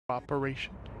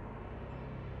operation.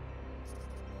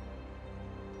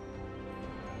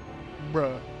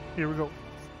 Bruh, here we go.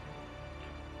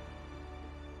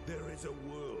 There is a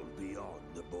world beyond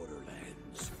the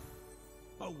borderlands.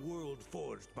 A world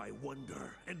forged by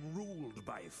wonder and ruled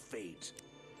by fate.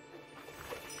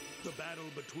 The battle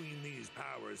between these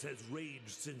powers has raged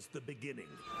since the beginning.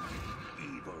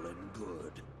 Evil and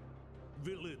good.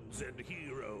 Villains and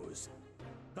heroes.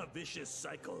 A vicious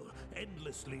cycle,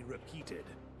 endlessly repeated.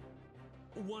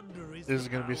 Wonder is This is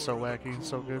gonna be so wacky,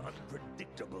 so good.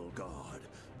 Unpredictable god,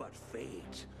 but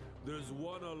fate. There's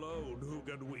one alone who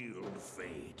can wield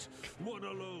fate. One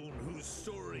alone whose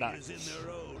story is in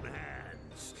their own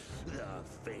hands. The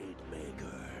Fate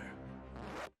Maker.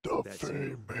 The That's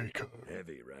Fate Maker.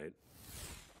 Heavy, right?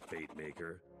 Fate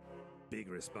Maker. Big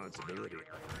responsibility.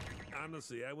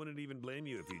 Honestly, I wouldn't even blame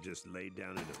you if you just laid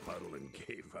down in a puddle and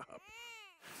gave up.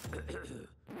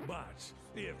 But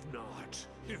if not,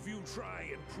 if you try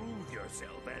and prove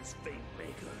yourself as Fate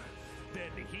Maker,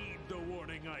 then heed the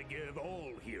warning I give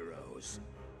all heroes.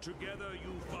 Together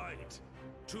you fight.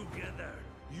 Together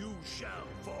you shall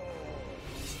fall.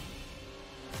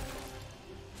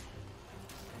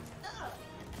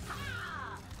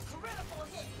 Ha! Critical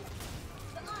hit!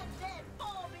 The undead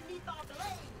fall beneath our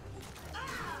blade!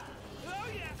 Ah! Oh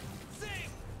yeah, same.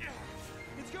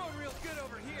 It's going real good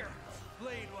over here,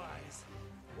 blade-wise.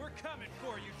 We're coming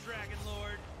for you, Dragon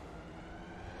Lord.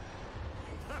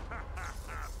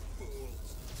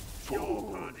 Fools! Your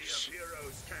party of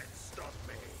heroes can't stop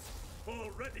me.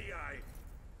 Already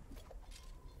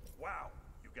Wow,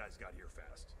 you guys got here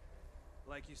fast.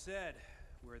 Like you said,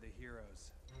 we're the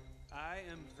heroes. I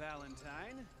am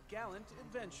Valentine, gallant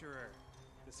adventurer.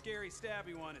 The scary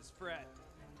stabby one is Fred.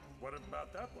 What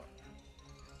about that one?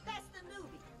 That's the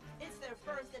newbie. It's their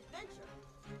first adventure.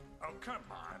 Oh, come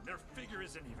on. Their figure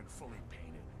isn't even fully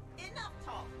painted. Enough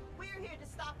talk. We're here to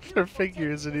stop you. Her from figure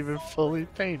taking isn't the even soul fully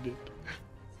energy. painted.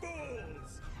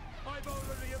 Fools! I've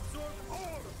already absorbed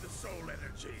all of the soul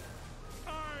energy.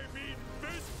 I'm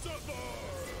invincible!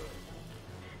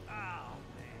 Oh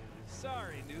man,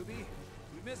 sorry newbie.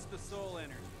 We missed the soul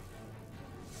energy.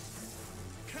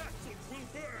 Castles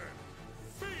will burn.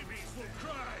 Babies will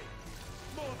cry.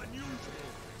 More than usual.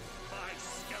 My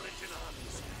skeleton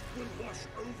armies will wash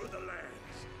over the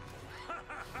lands.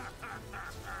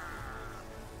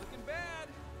 Looking bad.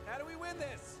 How do we win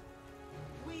this?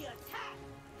 We attack!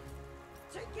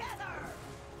 Together!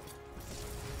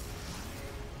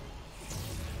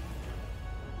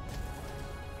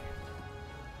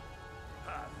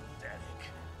 Pathetic.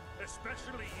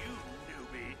 Especially you,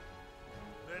 newbie.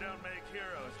 They don't make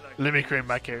heroes like Let me create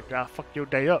my character. I'll fuck your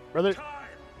day up, brother. Time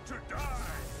to die.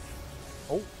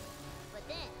 Oh. But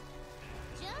then,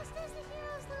 just as the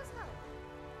heroes lose hope,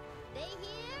 they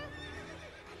hear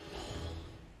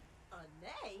a A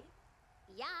nay?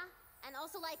 yeah, and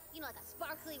also like, you know, like a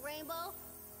sparkly rainbow,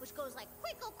 which goes like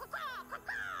quickle quack quack.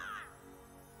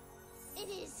 It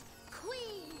is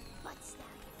Queen Buttstab.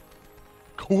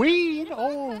 Queen?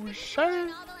 Oh, All shit.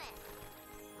 the land.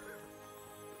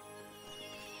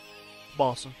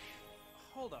 Boston.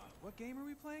 Hold on, what game are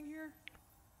we playing here?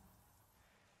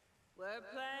 We're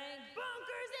playing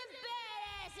Bunkers and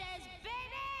Badasses,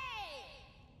 baby!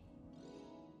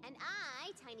 And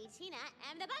I, Tiny Tina,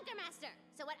 am the Bunker Master.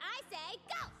 So what I say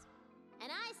goes!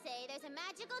 And I say there's a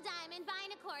magical diamond by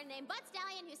a corn named Butt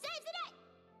Stallion who saves the day!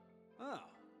 Oh,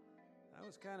 I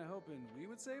was kind of hoping we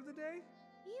would save the day.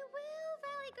 You will,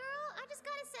 Valley Girl. I just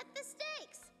gotta set the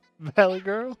stakes. Valley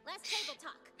Girl? Let's table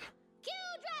talk.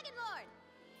 Cue Dragon Lord!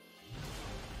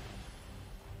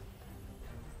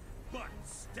 But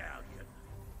Stallion,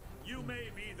 you may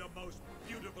be the most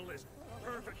beautifulest,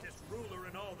 perfectest ruler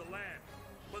in all the land,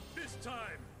 but this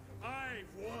time, I've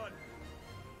won.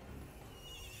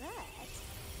 But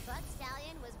Butt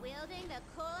Stallion was wielding the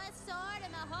coolest sword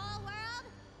in the whole world.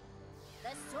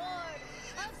 The Sword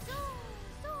of Souls.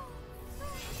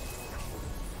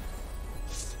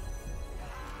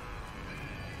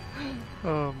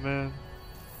 Oh, man.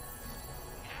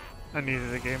 I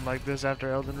needed a game like this after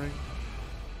Elden Ring.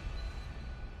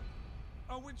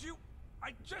 Oh, would you?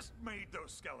 I just made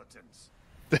those skeletons.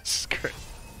 This is great.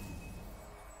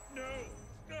 No!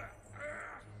 No!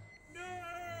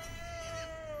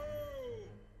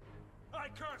 I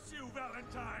curse you,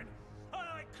 Valentine!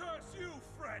 I curse you,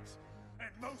 Fret! And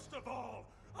most of all,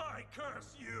 I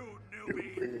curse you,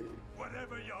 newbie!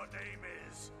 Whatever your name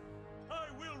is, I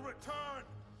will return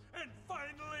and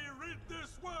finally rid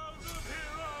this world of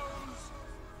heroes!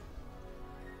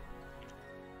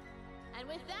 And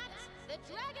with that, the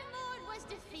Dragon Lord was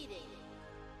defeated.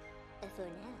 For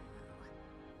now.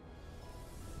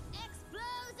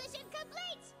 Exposition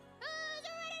complete!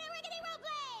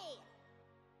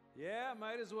 Yeah,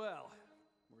 might as well.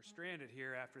 We're stranded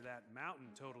here after that mountain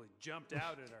totally jumped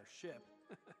out at our ship.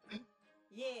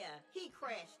 Yeah, he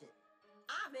crashed it.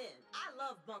 I'm in. I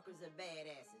love bunkers and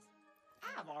badasses.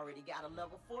 I've already got a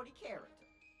level 40 character.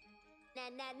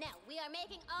 No. We are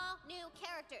making all new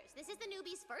characters. This is the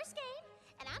newbies' first game,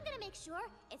 and I'm gonna make sure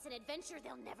it's an adventure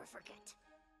they'll never forget.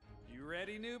 You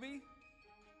ready, newbie?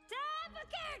 Time for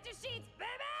character sheets, baby!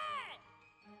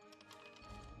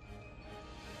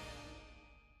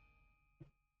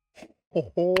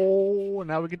 Oh,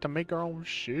 now we get to make our own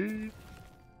shit.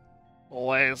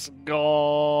 Let's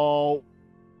go.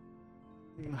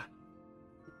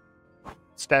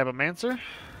 Stabomancer.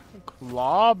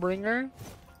 Clawbringer.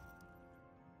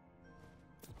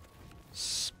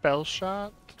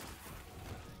 Spellshot.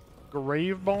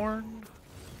 Graveborn.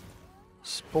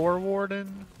 Spore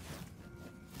Warden.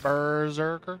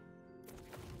 Berserker.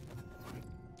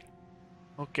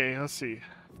 Okay, let's see.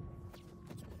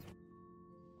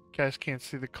 Guys can't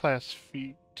see the class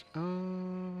feat.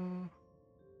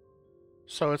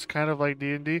 So it's kind of like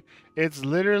D&D. It's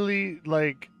literally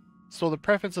like, so the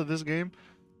preference of this game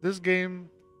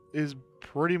is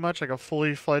pretty much like a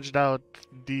fully fledged out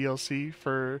DLC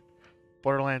for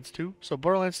Borderlands 2. So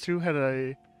Borderlands 2 had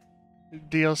a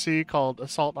DLC called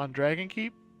Assault on Dragon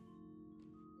Keep,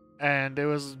 and it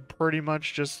was pretty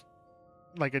much just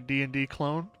like a D&D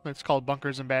clone. It's called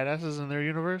Bunkers and Badasses in their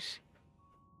universe.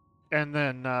 And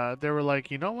then they were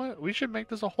like, you know what? We should make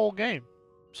this a whole game.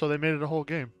 So they made it a whole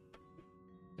game.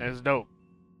 And it's dope.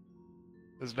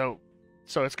 It's dope.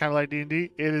 So it's kind of like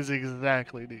D&D. It is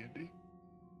exactly D&D.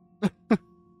 It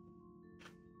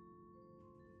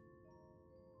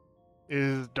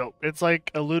is dope. It's like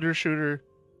a looter shooter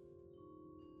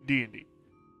D&D.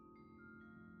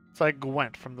 It's like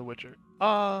Gwent from The Witcher.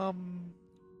 But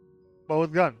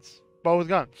with guns. But with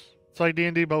guns. It's like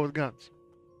D&D, but with guns.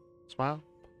 Smile.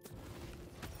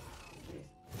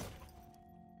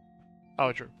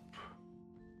 Oh, true.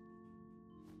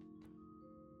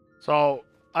 So,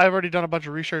 I've already done a bunch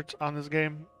of research on this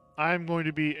game. I'm going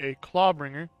to be a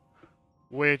Clawbringer,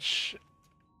 which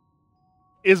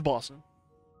is bossing.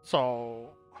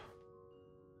 So,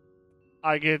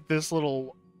 I get this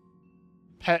little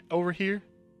pet over here.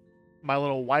 My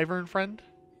little wyvern friend.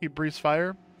 He breathes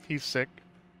fire. He's sick.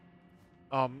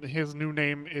 His new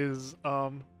name is,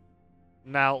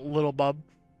 now Little Bub.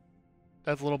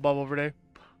 That's Little Bub over there.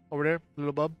 Over there,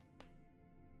 Little Bub.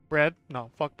 Brad? No,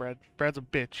 fuck Brad. Brad's a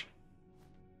bitch.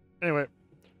 Anyway,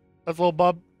 that's Little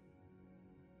Bub.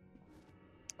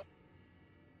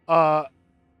 I'm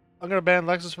gonna ban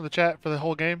Lexus from the chat for the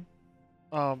whole game.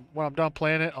 When I'm done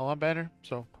playing it, I'll unban her.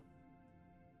 So,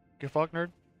 get fucked,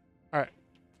 nerd. Alright.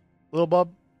 Little Bub.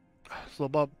 It's Little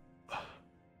Bub.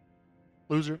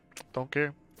 Loser. Don't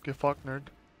care. Get fucked, nerd.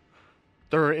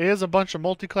 There is a bunch of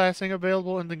multi-classing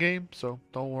available in the game, so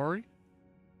don't worry.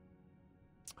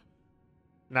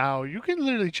 Now, you can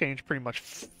literally change pretty much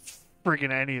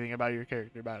freaking anything about your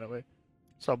character, by the way.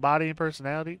 So, body and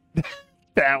personality.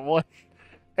 That one.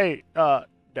 Hey, that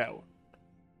one.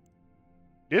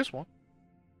 This one.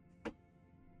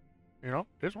 You know,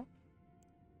 this one.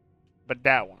 But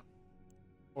that one.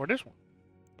 Or this one.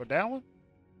 But that one.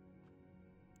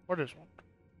 Or this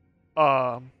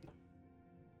one.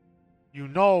 You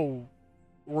know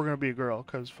we're gonna be a girl,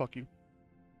 cause fuck you.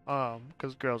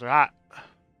 Cause girls are hot.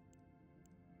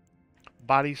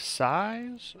 Body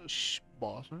size?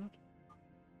 Boston.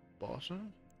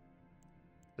 Boston.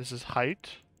 This is height.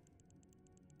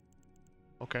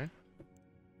 Okay.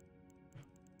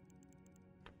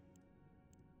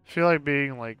 Feel like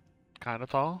being like kind of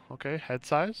tall. Okay. Head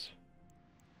size.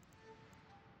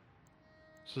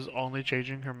 This is only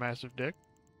changing her massive dick.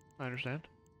 I understand.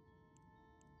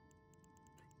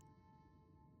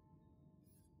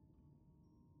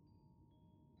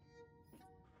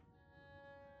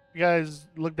 You guys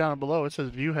look down below. It says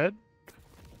view head.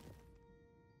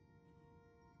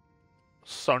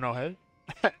 So no head.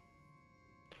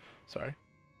 Sorry.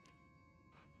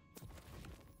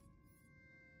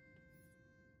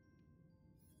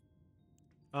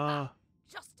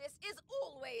 Justice is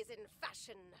always in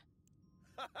fashion.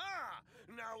 Ha ha!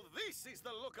 Now this is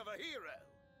the look of a hero.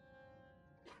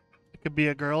 It could be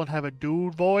a girl and have a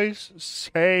dude voice.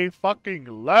 Say fucking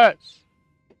less.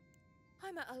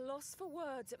 I'm at a loss for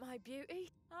words at my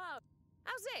beauty. Oh,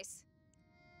 how's this?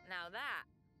 Now that.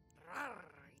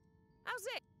 How's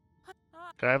it?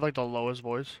 Can I have like the lowest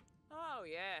voice? Oh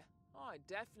yeah, I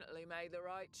definitely made the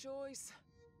right choice.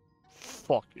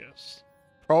 Fuck yes.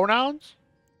 Pronouns?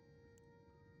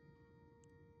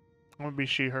 I'm gonna be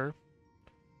she, her.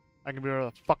 I can be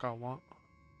whatever the fuck I want.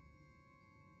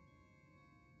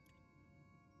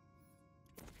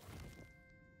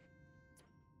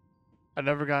 I've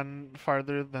never gotten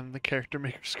farther than the character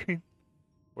maker screen.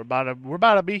 We're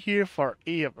about to be here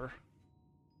forever.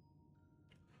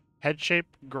 Head shape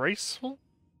graceful,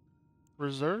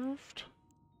 reserved,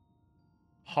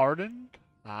 hardened,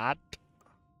 not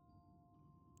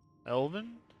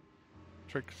elven,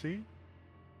 tricksy.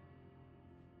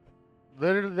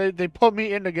 Literally, they put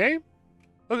me in the game.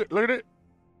 Look at it, look at it,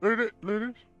 look at it,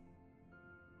 and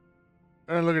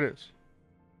then look at this.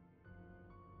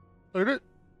 Look at it.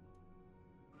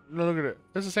 No, look at it.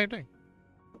 It's the same thing.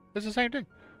 It's the same thing.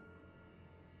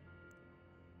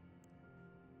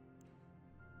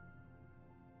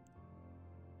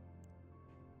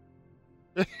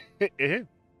 Yeah.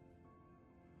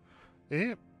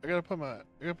 Yeah. I gotta put my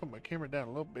camera down a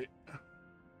little bit.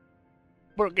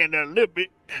 Put it down a little bit.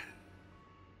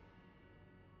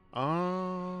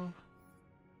 I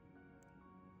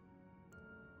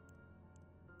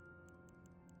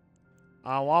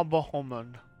want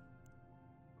Bohoman.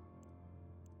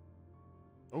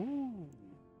 Ooh.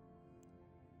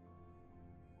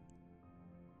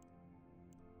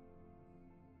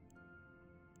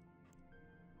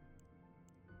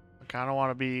 I kind of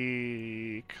want to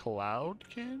be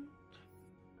Cloudkin.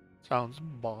 Sounds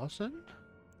bossin'.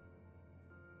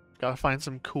 Gotta find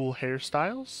some cool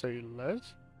hairstyles, say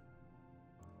less.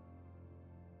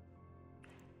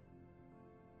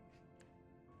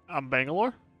 I'm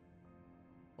Bangalore.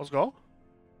 Let's go.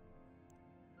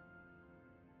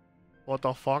 What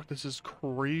the fuck? This is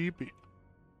creepy.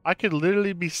 I could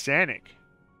literally be Sanic.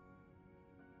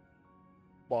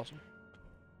 Awesome.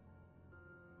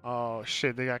 Oh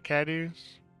shit, they got cat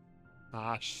ears?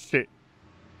 Ah shit.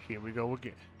 Here we go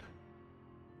again.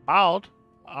 Bald?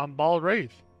 I'm Bald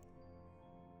Wraith.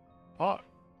 Fuck.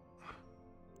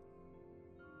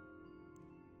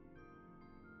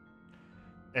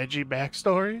 Edgy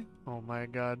backstory? Oh my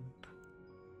god.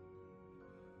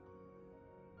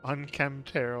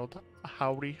 Unkempt Herald.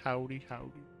 Howdy, howdy,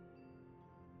 howdy.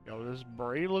 Yo, this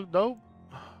braid look dope.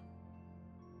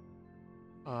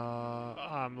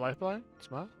 I'm Lifeline.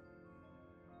 Smile.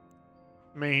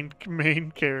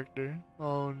 Main character.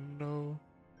 Oh no.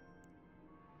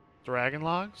 Dragon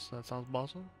Logs? That sounds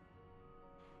awesome.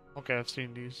 Okay, I've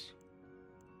seen these.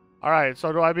 Alright,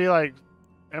 so do I be like,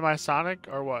 am I Sonic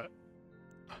or what?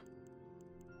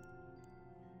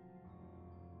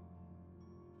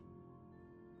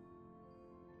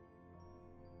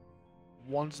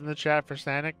 One's in the chat for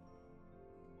Sonic.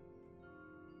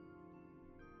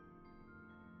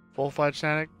 Full-fledged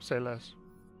Sonic? Say less.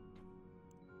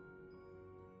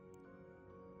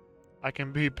 I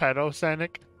can be pedo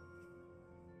Sonic.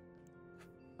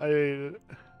 I hate it.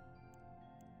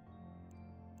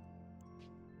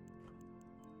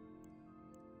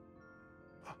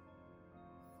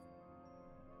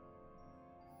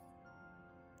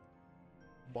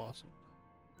 Awesome.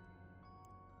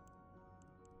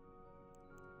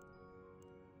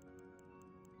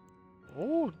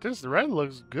 Oh, this red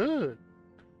looks good.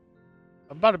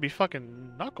 I'm about to be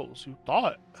fucking Knuckles. Who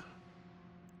thought?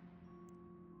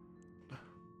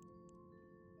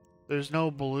 There's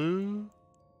no blue.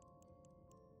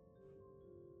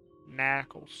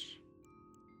 Knuckles.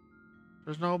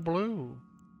 There's no blue.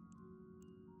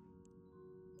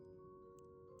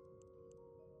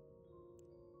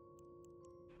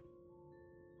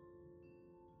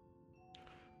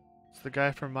 It's the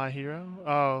guy from My Hero.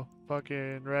 Oh,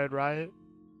 fucking Red Riot.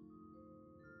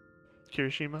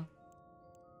 Kirishima.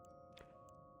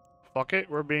 Fuck it,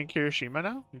 we're being Kirishima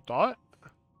now? You thought?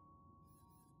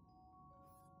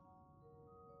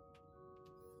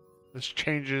 This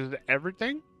changes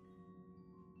everything?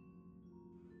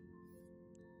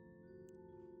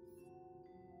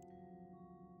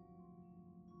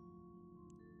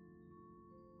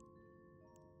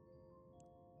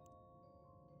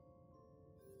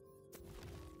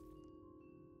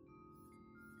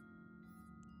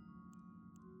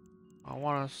 I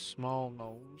want a small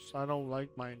nose. I don't like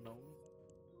my nose.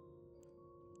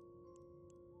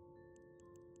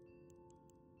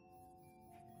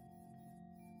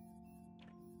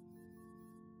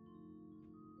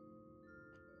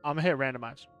 I'm gonna hit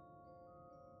randomize.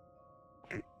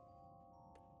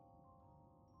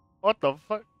 What the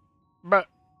fuck? Bruh.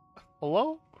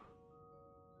 Hello?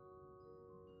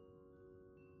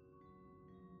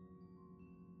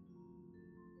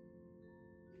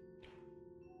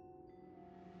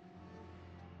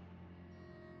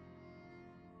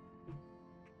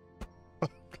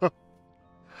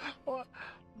 What?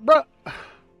 Bruh.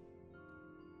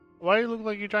 Why you look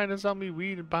like you're trying to sell me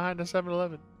weed behind the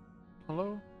 7-Eleven?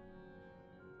 Hello?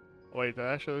 Wait, that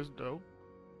actually looks dope.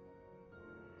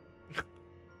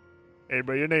 Hey,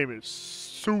 bro, your name is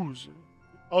Susan.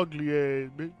 Ugly ass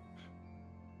bitch.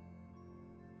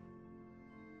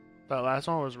 That last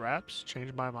one was raps.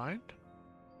 Changed my mind.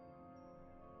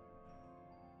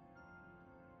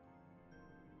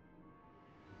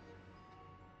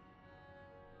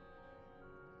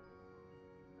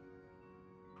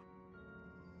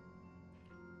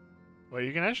 Well,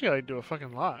 you can actually like do a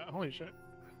fucking lot. Holy shit.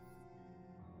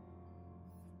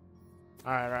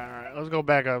 Alright. Let's go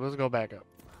back up. Let's go back up.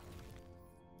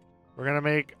 I'm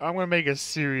gonna make a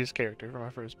serious character for my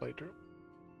first playthrough.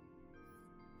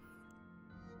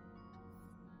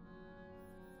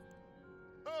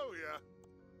 Oh, yeah.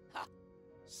 Ha!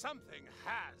 Something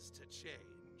has to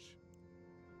change.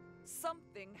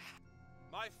 Something.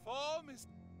 My form is...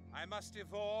 I must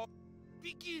evolve.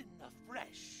 Begin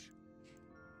afresh.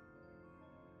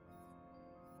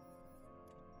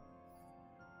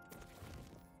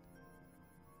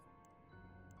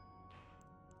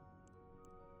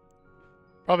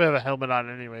 Probably have a helmet on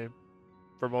anyway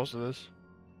for most of this.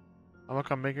 I'm gonna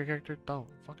come make a character. Don't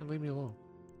fucking leave me alone.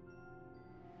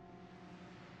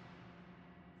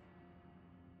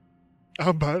 I'm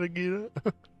about to get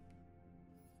up.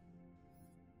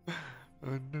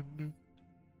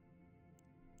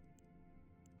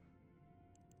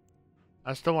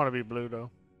 I still want to be blue though.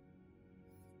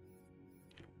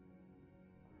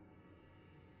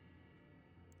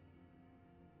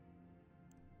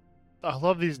 I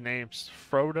love these names.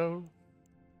 Frodo.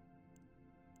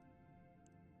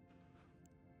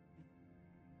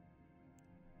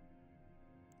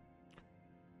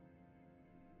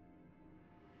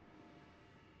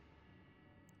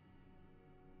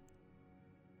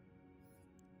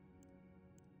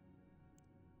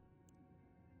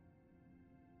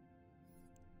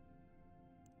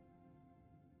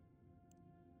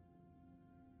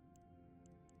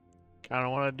 I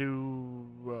don't want to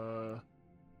do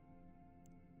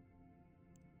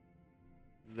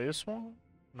this one.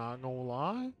 Not gonna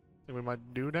lie. I think we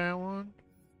might do that one.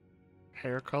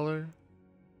 Hair color.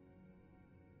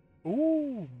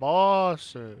 Ooh,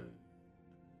 bosses.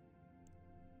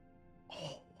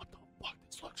 Oh, what the fuck?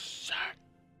 This looks sick.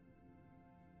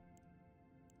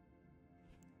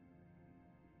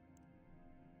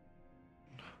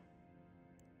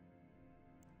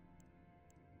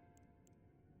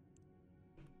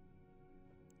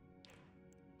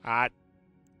 Hot.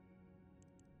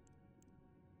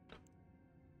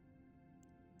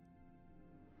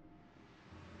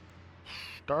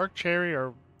 Dark cherry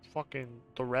or fucking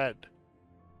the red?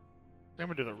 I'm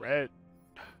gonna do the red.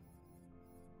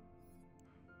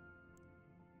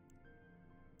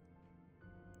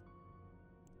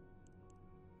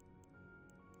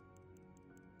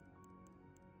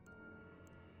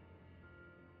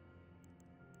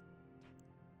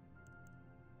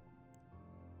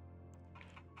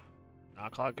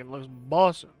 Not clocking looks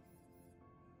bossy.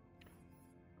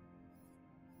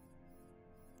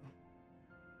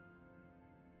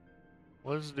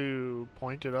 Let's do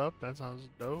pointed up. That sounds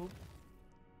dope.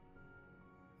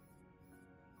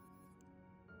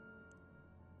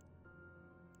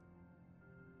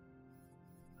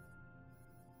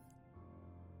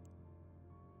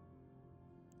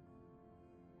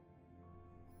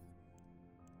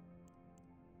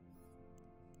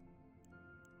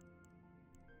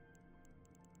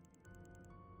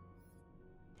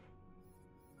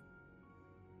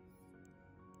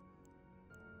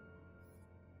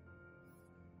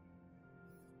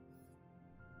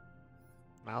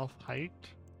 Mouth height.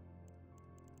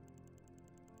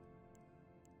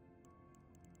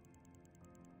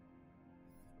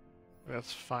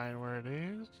 That's fine where it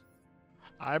is.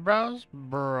 Eyebrows?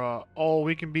 Bruh. Oh,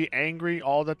 we can be angry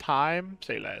all the time?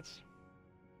 Say less.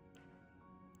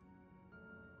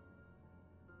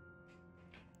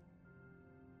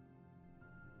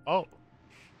 Oh.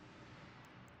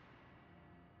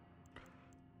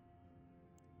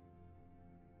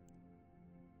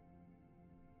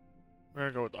 We're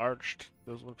gonna go with arched.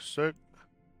 Those look sick.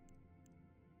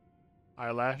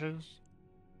 Eyelashes.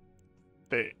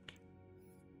 Thick.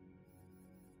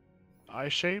 Eye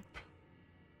shape.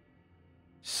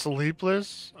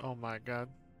 Sleepless. Oh my god.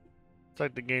 It's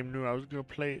like the game knew I was gonna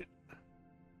play it.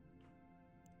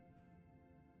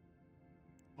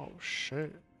 Oh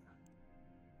shit.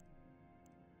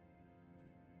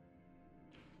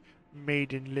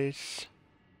 Maidenless.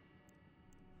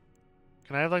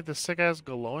 Can I have like the sick ass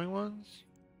glowing ones?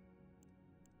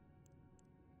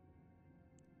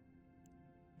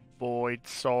 Void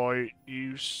sight,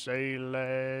 you say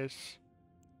less.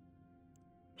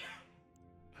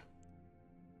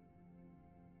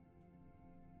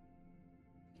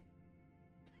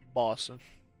 Boston.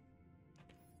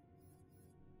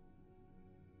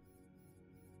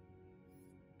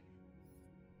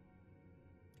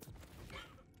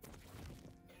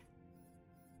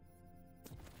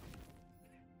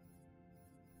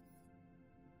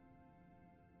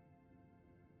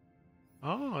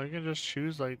 Oh, you can just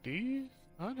choose like these?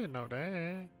 I didn't know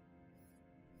that.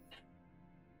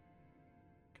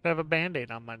 Could have a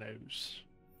band-aid on my nose.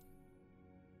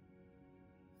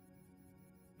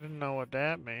 Didn't know what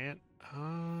that meant.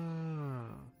 Ah.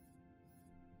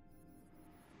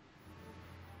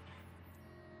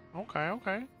 Okay,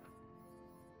 okay.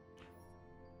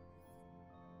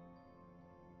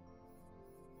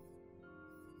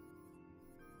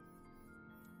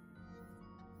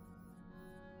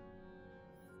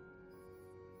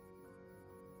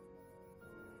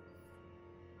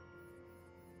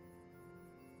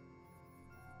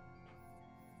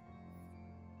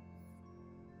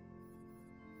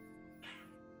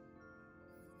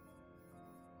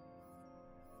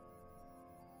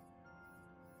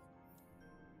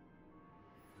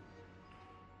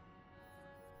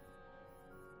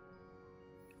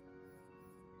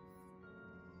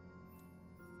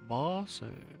 Boss.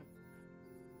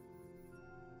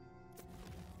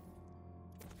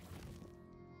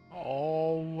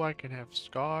 Oh, I can have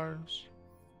scars.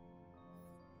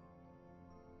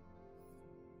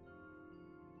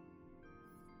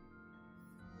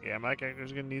 Yeah, my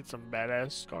character's gonna need some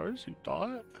badass scars, you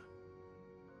thought?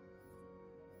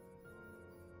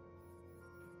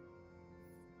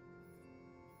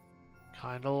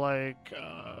 Kinda like,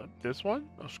 this one?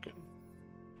 I was kidding.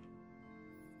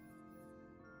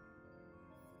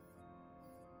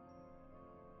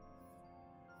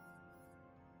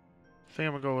 I think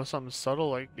I'm gonna go with something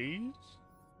subtle like these.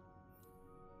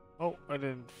 Oh, I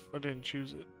didn't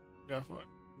choose it. Go for it.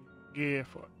 Yeah,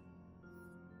 for it.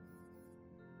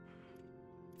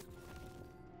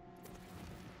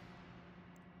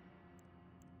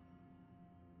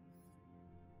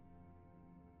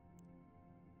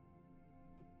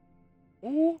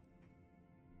 Ooh.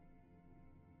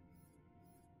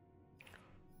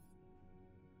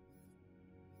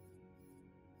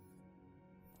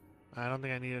 I don't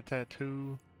think I need a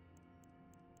tattoo.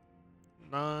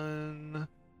 None.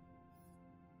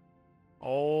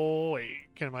 Oh, wait.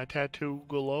 Can my tattoo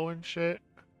glow and shit?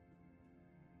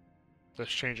 This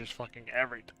changes fucking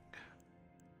everything.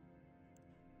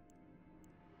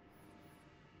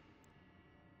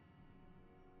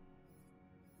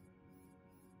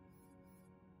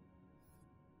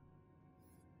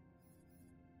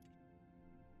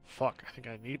 Fuck, I think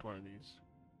I need one of these.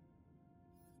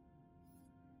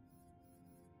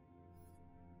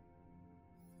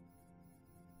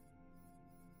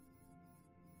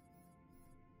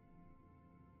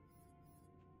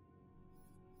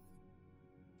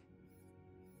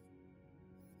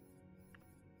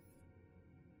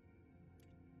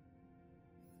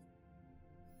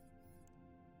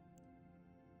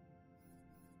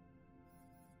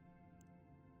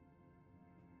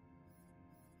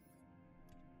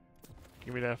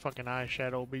 Give me that fucking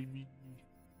eyeshadow, baby.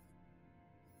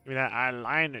 Give me that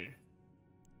eyeliner.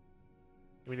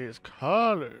 Give me this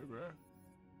color, bro.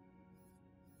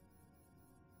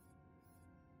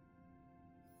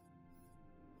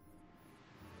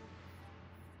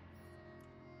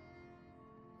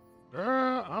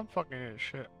 Girl, I'm fucking this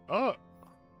shit up.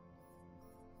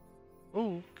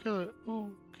 Ooh, kill it.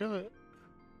 Ooh, kill it.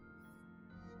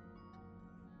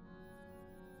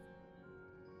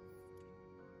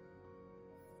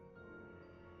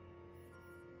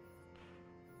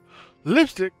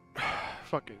 Lipstick.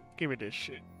 Fuck it. Give me this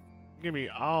shit. Give me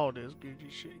all this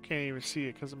Gucci shit. You can't even see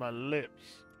it because of my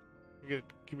lips. Give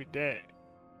me that.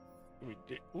 Give me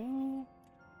that. Ooh.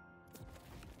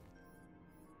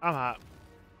 I'm hot.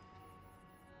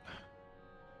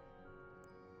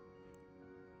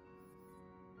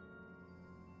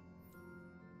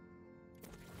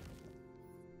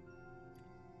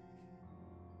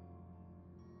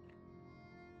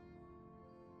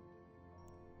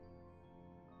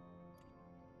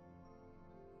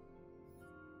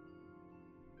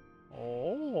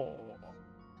 Oh.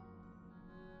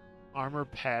 Armor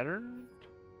pattern?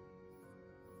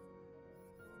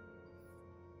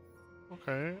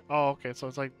 Okay. Oh, okay. So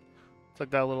it's like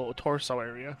that little torso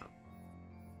area.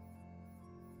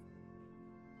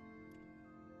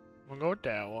 We'll go with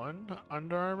that one.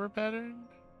 Under Armour pattern?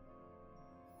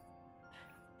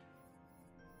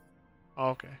 Oh,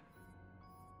 okay.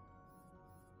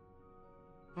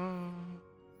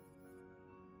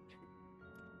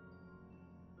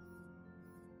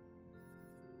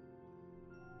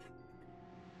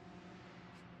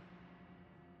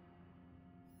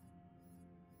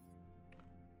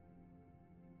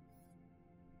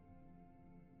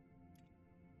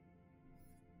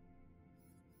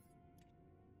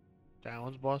 That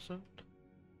one's busting.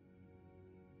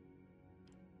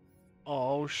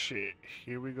 Oh shit,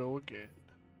 here we go again.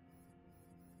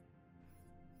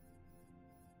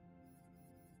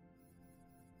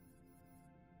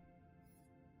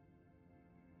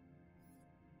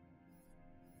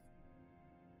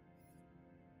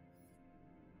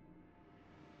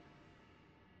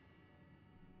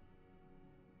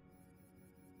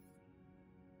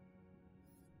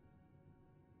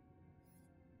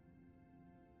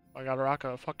 I gotta rock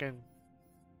a fucking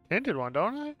tinted one,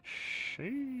 don't I?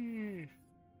 Sheesh.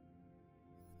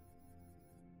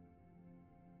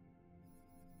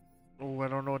 Oh, I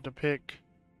don't know what to pick.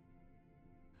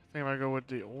 I think I might go with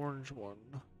the orange one.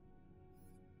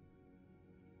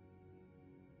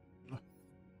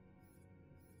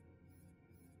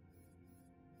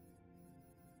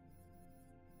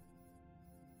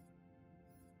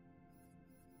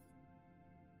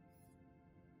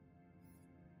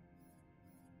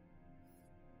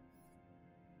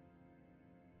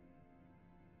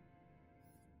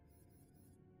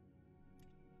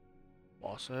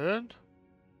 Awesome.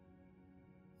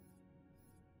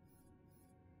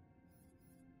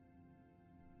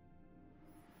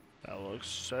 That looks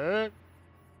sick.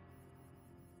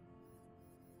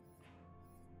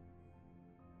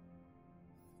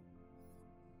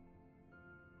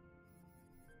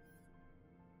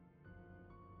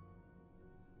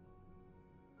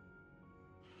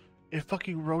 It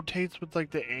fucking rotates with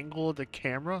like the angle of the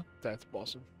camera. That's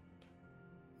awesome.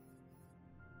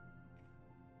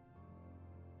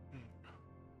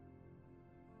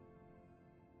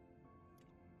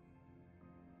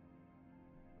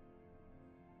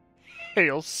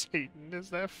 Hail Satan is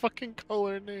that fucking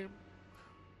color name.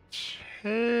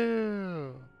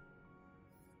 Chill.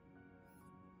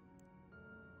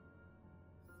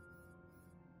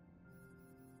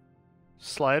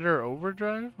 Slider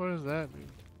overdrive? What does that mean?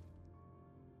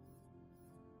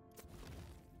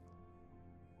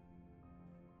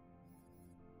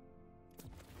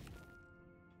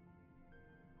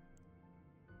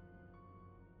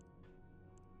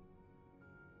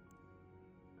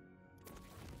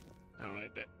 I don't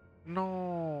like that.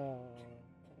 No.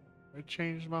 I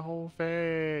changed my whole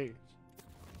face.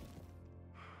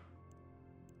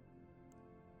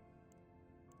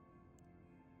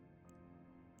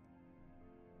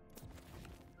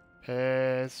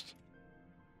 Pissed.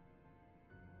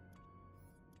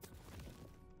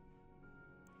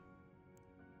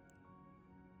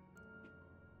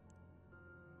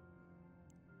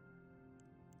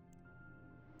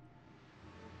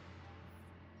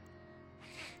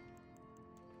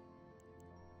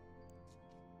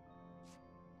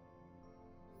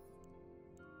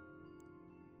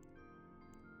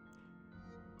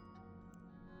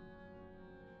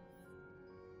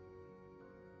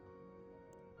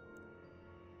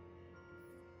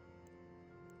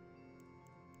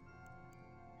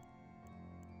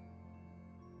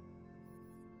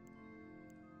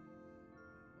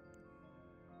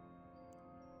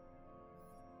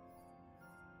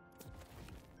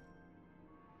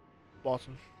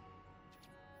 Awesome.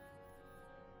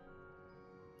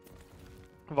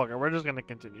 Fuck it, we're just gonna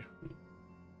continue.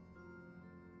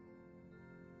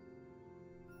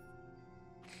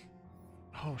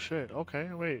 Oh shit,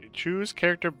 okay, wait. Choose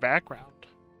character background.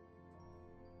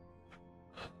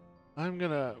 I'm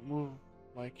gonna move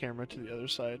my camera to the other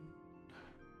side.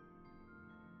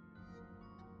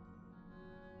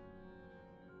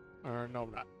 Or no,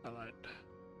 I'm not. I'm not.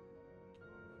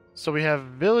 So we have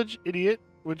Village Idiot,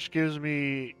 which gives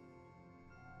me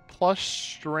plus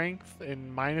strength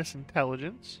and minus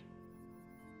intelligence.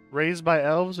 Raised by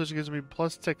Elves, which gives me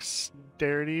plus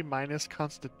dexterity minus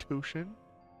constitution.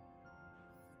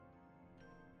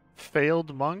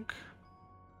 Failed Monk,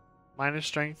 minus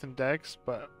strength and dex,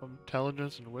 but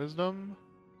intelligence and wisdom.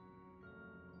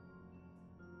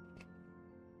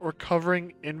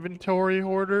 Recovering Inventory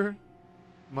Hoarder,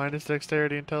 minus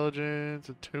dexterity, intelligence,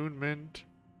 attunement.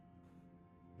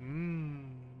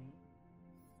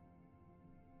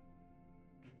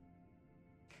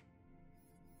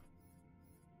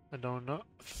 I don't know.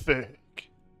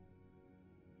 Thick.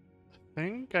 I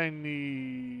think I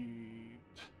need...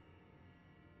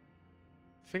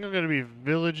 I think I'm gonna be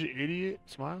Village Idiot.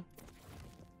 Smile.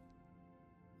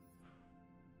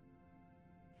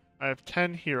 I have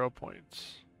 10 hero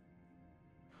points.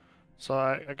 So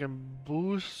I can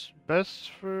boost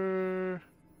best for...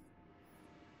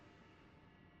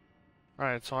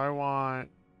 Alright, so I want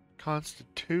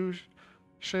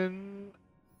Constitution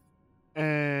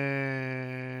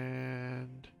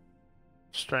and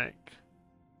Strength.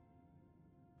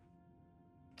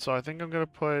 So I think I'm gonna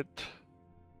put...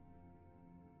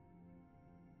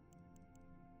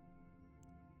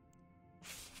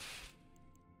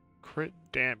 Crit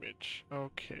damage.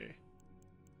 Okay.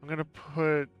 I'm gonna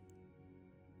put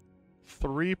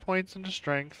 3 points into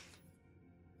strength.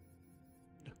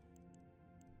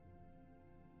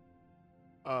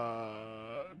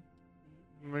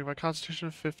 Make my constitution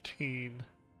 15.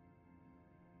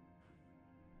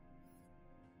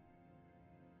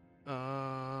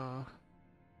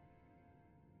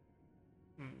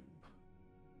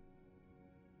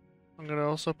 I'm gonna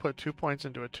also put 2 points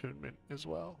into attunement as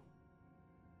well.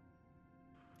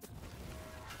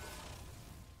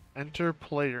 Enter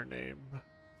player name.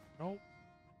 Nope.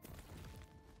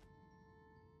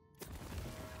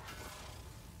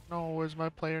 No, is my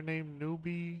player name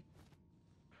newbie?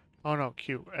 Oh no,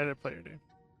 Q. Edit player name.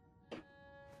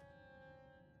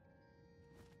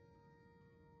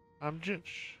 I'm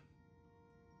Jish.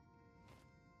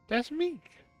 That's me.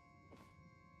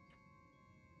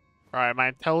 Alright, my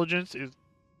intelligence is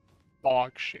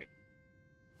dog shit.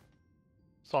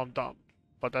 So I'm dumb,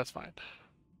 but that's fine.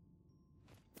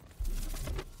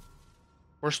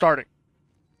 We're starting.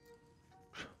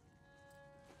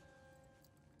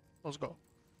 Let's go.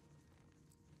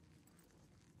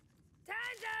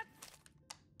 Time's up!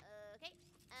 Okay.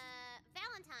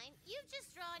 Valentine, you've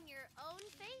just drawn your own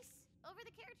face over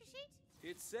the character sheet?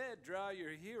 It said draw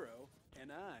your hero,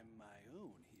 and I'm my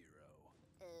own hero.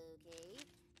 Okay.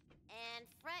 And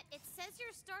Fret, it says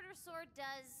your starter sword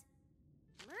does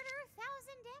murder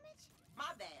 1,000 damage?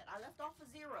 My bad. I left off a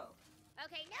 0.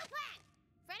 Okay, no plan!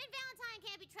 Fred and Valentine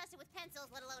can't be trusted with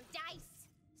pencils, let alone dice.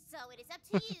 So it is up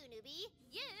to you, newbie.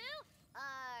 You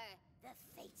are the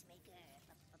fate maker.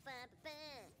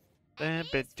 And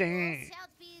these rules shall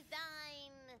be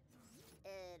thine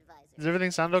advisor. Does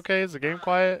everything sound okay? Is the game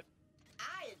quiet?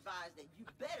 I advise that you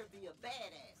better be a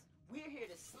badass. We're here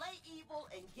to slay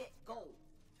evil and get gold.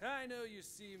 I know you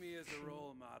see me as a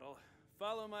role model.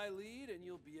 Follow my lead and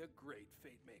you'll be a great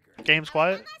fate maker. Game's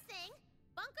One quiet? last thing.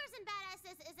 Bunkers and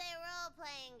Badasses is a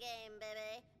role-playing game,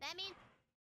 baby. That means...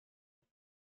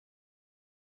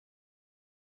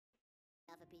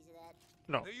 Have a piece of that.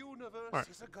 No. The universe Alright.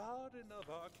 is a garden of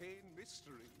arcane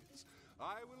mysteries.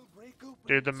 I will break open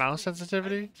Dude, the its mouse fruit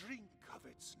sensitivity? and drink of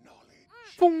its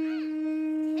knowledge.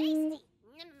 Boom. Tasty. Nom, nom,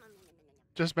 nom, nom, nom, nom.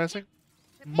 Just messing?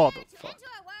 Prepare Motherfucker. to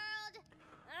enter a world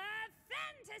of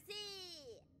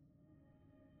fantasy.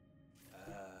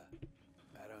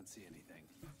 I don't see anything.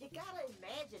 You gotta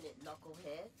imagine it,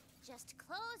 knucklehead. Just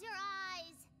close your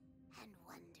eyes and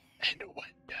wonder. And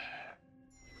wonder.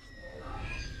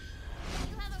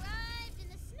 You have arrived in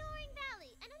the Snoring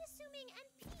Valley, an unassuming and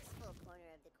peaceful corner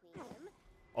of the Queendom.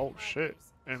 Oh shit.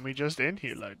 And we just in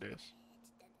here like this.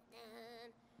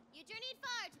 Dun-dun-dun. You journeyed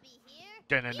far to be here.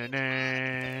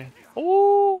 Da-na-na-na.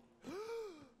 Ooh.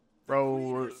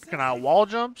 Bro, can I wall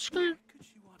jump? Skirt. Could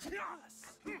she want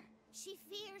us? She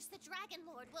fears the Dragon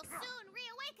Lord will soon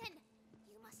reawaken.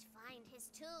 You must find his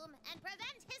tomb and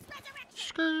prevent his resurrection.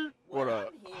 Skirt. What up?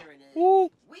 I'm hearing is Ooh.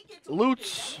 we get to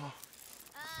Loots.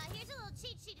 Here's a little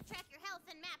cheat sheet to track your health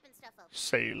and map and stuff over.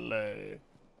 Say lay.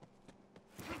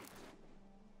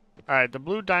 Alright, the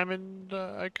blue diamond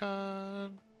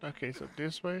icon. Okay, so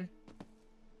this way.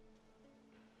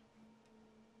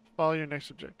 Follow your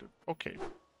next objective. Okay.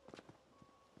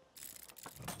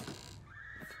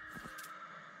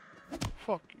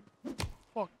 Fuck you.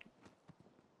 Fuck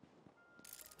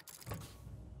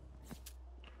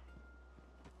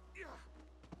you.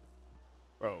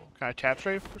 Bro, can I tap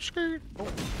strafe? Skirt. Oh.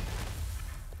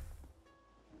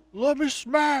 Let me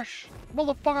smash,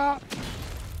 motherfucker.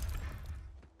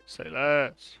 Say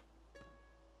less.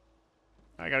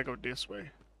 I gotta go this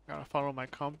way. Gotta follow my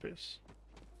compass.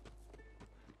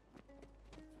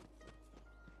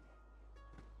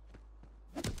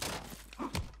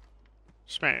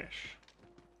 Smash.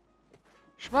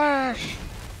 Smash!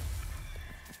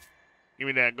 Give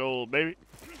me that gold, baby.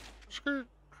 Skirt.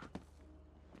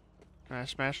 Can I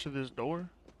smash to this door?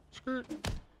 Skirt.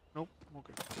 Nope.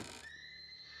 Okay.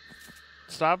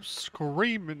 Stop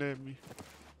screaming at me.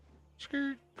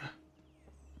 Skirt.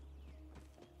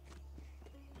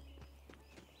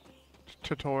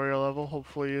 Tutorial level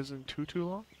hopefully isn't too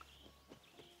long.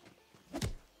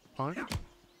 Punch.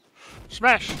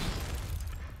 Smash!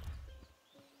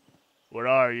 What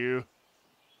are you?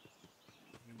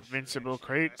 Invincible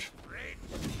crate?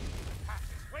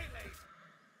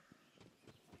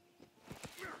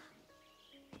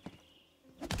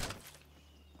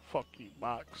 Fuck you,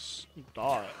 box. You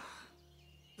die.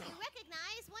 You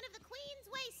recognize one of the Queen's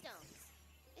Waystones.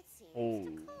 It seems Oh.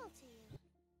 to call to you.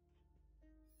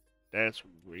 That's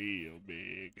real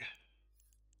big.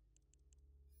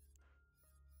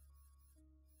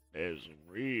 There's some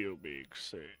real big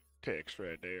text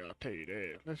right there, I'll tell you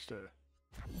that. Let's The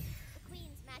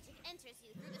Queen's magic enters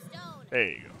you through the stone, there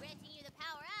you go. granting you the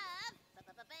power of...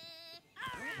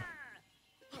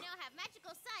 You now have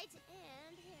magical sight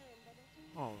and hearing, baby.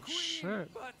 Oh Queen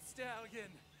shit. Butt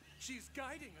Stallion. She's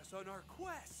guiding us on our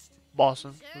quest.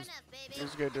 Boston. Sure Let's, enough, baby.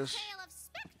 let's get this. A trail of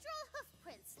spectral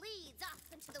hoofprints leads off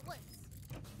into the woods.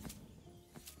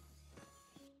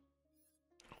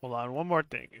 Hold on, one more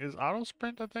thing. Is auto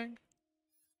sprint a thing?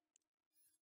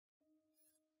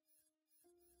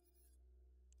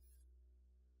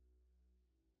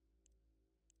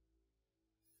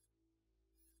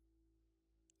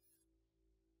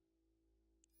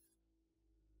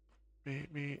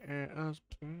 Baby and us.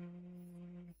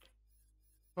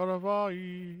 What a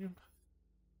vibe.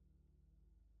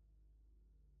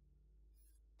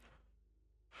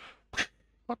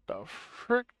 What the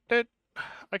frick? Did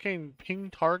I can't ping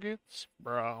targets?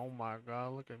 Bruh, oh my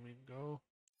god, look at me go.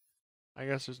 I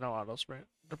guess there's no auto sprint.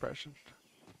 Depression.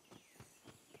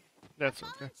 That's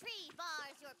okay. Tree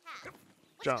bars your path.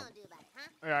 What Jump. you gonna do about it, huh?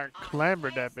 I gotta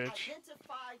clamber that bitch.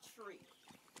 Identify tree.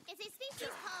 It's a species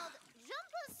called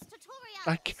Jumpus tutorialis.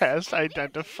 I guess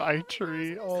identify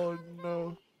tree. Oh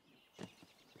no.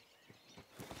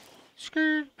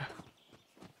 Skirt.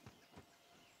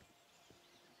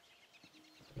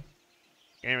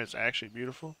 Game is actually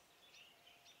beautiful.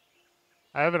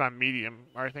 I have it on medium,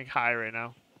 or I think high right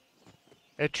now.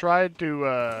 It tried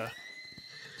to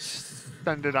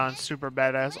send it on super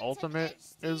badass ultimate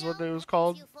is what it was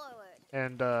called.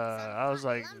 And I was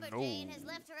like, no.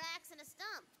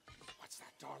 What's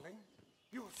that, darling?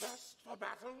 You thirst for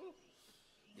battle?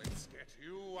 Let's get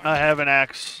you. I have an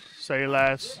axe, say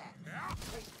less.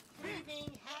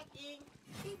 Breathing, hacking,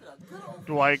 even a good old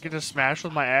Do I get to smash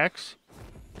with my axe?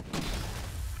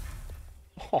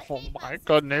 Oh my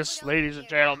goodness, ladies and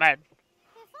gentlemen. If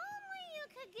only you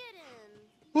could get in.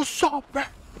 What's up, man?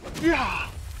 Yeah.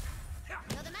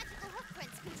 Though the magical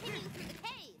hoofprints continue through the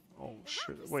cave. Oh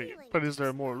shit, wait, but is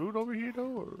there more loot over here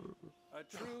though? Or? A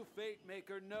true fate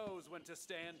maker knows when to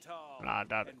stand tall Nah, I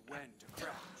doubt it. and when to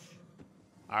crouch.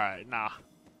 Alright, nah.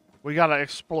 We gotta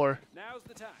explore. Now's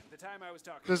the time. The time I was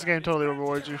talking This about. game It's totally time to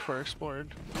rewards get you out. for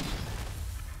exploring.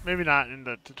 Maybe not in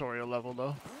the tutorial level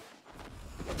though.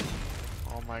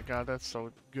 Oh my god, that's so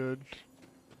good.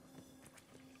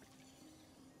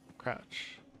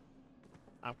 Crouch.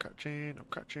 I'm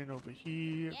crouching over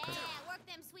here. Yeah, work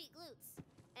them sweet glutes.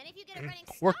 And if you get a running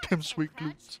Work start them at sweet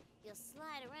crouch, glutes. you'll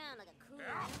slide around like a cool.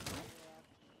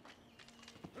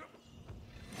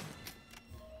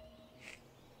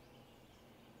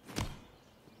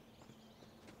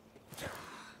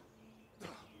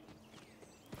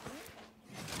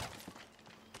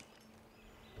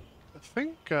 I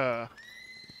think, Another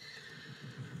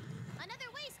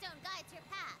waystone guides your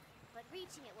path, but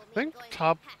reaching it will mean think going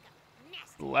top to pack up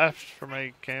nasty left for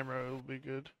my camera will be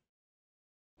good.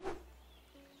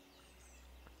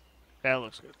 That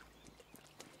looks good.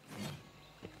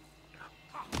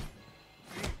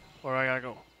 Where I gotta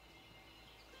go?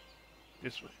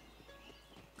 This way.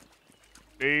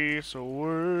 This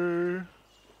way.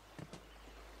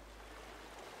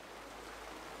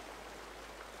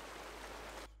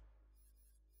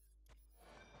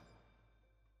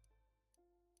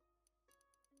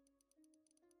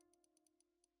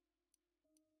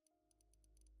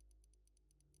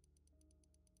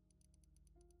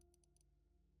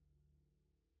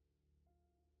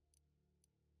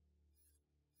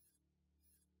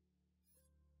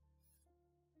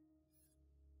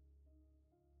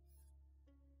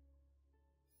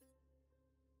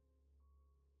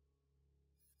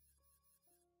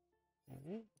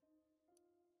 Mhm.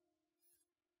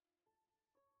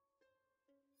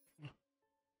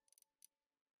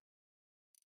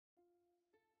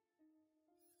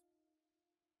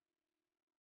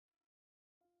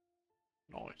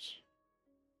 Nice.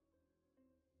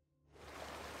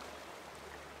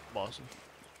 Awesome.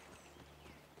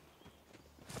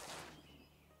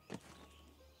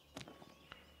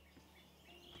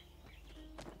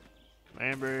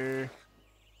 Amber.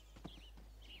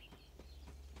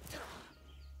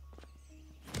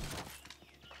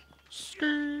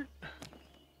 Skirt.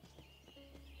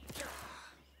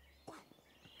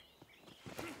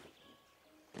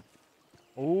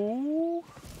 Oh.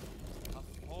 A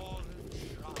fallen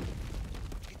shrine.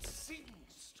 It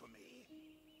sings to me.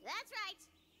 That's right.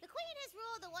 The Queen has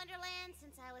ruled the Wonderland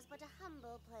since I was but a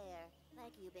humble player,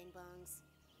 like you, Bing Bongs.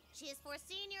 She has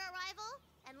foreseen your arrival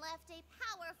and left a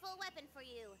powerful weapon for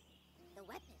you. The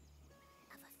weapon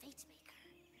of a fate maker.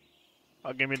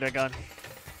 Oh, give me that gun.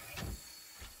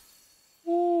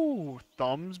 Ooh,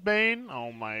 Thumbs Bane?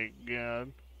 Oh my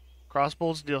god.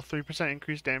 Crossbows deal 3%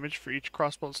 increased damage for each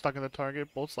crossbow stuck in the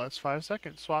target. Bolts last 5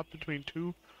 seconds. Swap between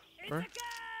two.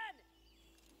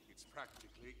 It's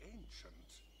practically ancient,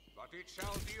 but it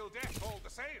shall deal death all the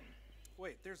same.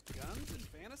 Wait, there's guns in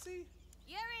fantasy?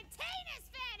 You're in Tina's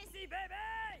fantasy,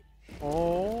 baby!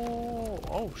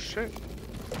 Oh shit.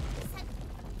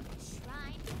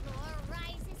 Shrine floor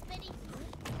rises beneath you.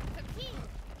 From here,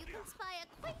 you can spy a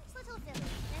quaint little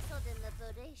village nestled in the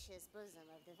bodacious bosom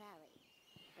of the valley.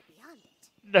 But beyond it,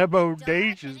 The dark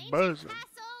bodacious and ancient bosom.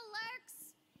 castle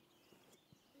lurks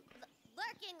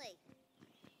lurkingly.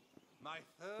 My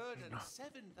third and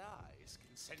seventh eyes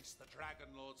can sense the Dragon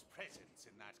Lord's presence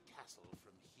in that castle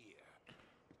from here.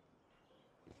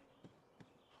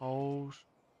 Oh,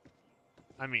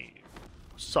 I mean,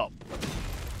 sup?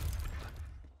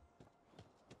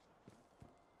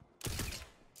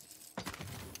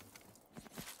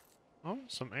 Oh,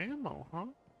 some ammo, huh?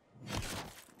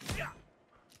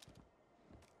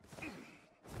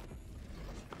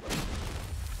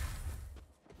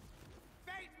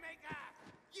 Fate Maker,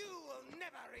 you will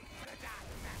never reach the dark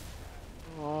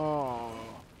master. Oh,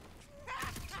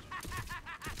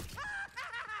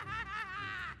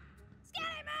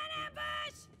 Skellyman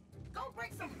ambush! Go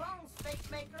break some bones,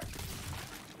 Fate Maker.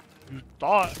 you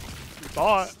thought? You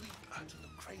thought? Sleep to the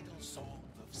cradle song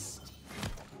of steel.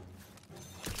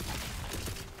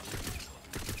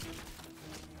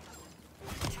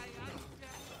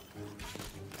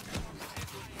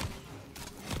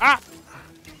 Ah!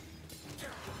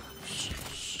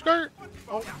 Skirt!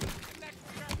 Oh.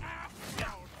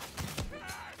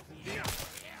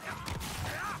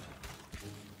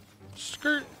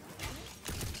 Skirt!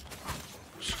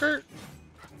 Skirt!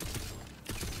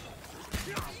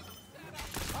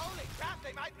 Holy crap,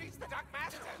 they might reach the dark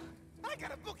master. I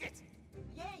gotta book it.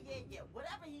 Yeah.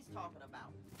 Whatever he's talking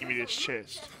about. Give me this There's a loot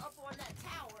chest. chest up on that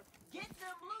tower. Get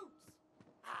them loots.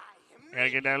 I am I gotta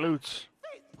get that loot.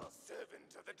 faithful servant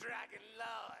of the Dragon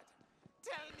Lord.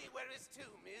 Tell me where his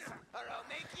tomb is, or I'll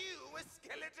make you a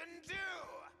skeleton too.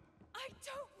 I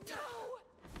don't know.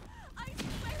 I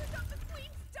swear it's on the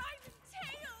Queen's diamond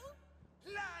tail.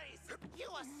 Lies! You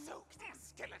are soaked,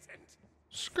 skeleton.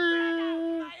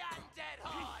 Skirt! My undead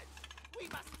hordes. We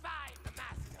must find the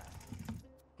master.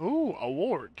 Ooh,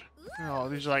 award. Ooh, Oh,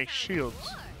 these you are like found a shields.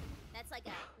 sword. That's like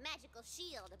a magical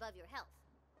shield above your health.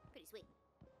 Pretty sweet.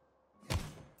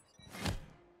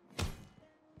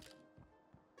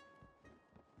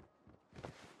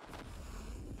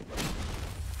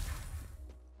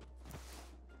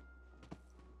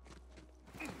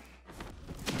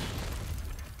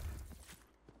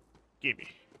 Gimme.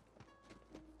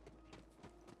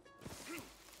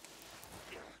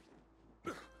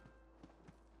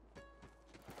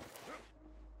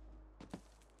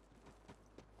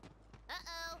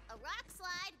 Uh-oh, a rock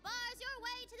slide bars your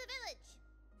way to the village.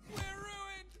 We're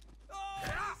ruined! Oh,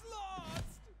 he's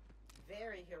lost!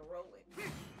 Very heroic.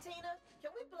 Tina,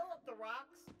 can we blow up the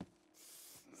rocks?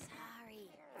 Sorry,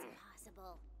 it's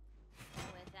impossible.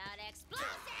 Without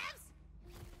explosives!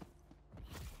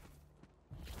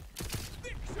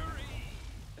 Victory!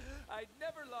 I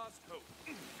never lost hope.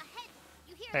 Ahead,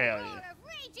 you hear Hell the roar yeah. of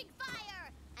raging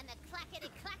fire and the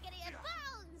clackety-clackety of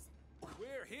bones!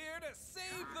 We're here to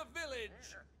save the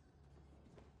village!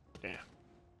 Damn.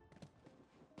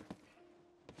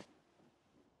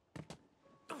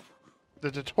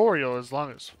 The tutorial is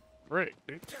long as frick,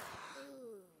 dude.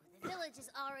 Ooh, the village is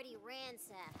already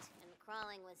ransacked and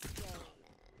crawling with skellymen.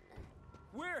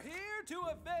 We're here to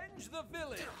avenge the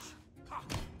village!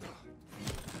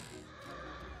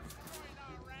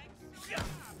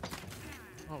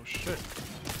 Oh shit.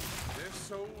 Their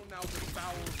soul now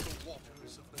devours the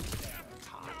waters of the dead.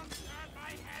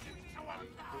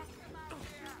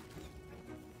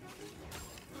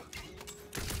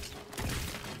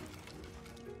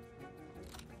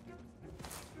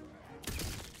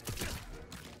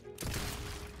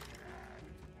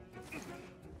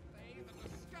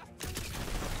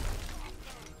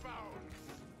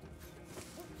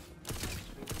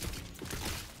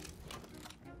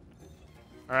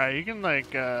 Alright, you can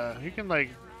like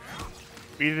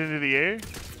beat it into the air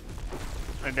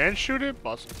and then shoot it.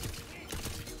 Awesome.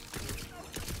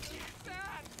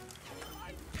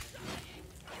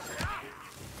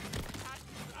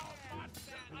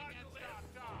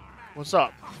 What's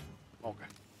up? Okay.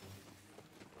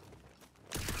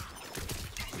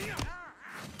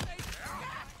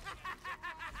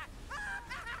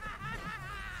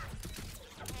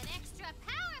 An extra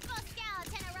powerful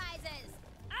skeleton arises!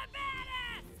 A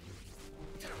badass!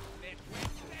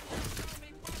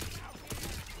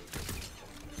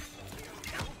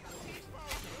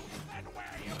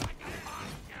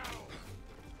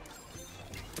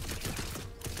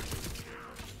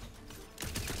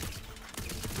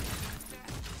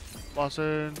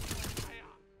 Boston.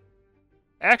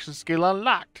 Action skill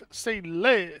unlocked. Say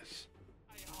less.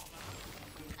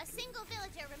 A single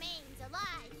villager remains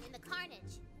alive in the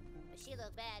carnage. But she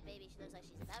looks bad, baby. She looks like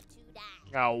she's about to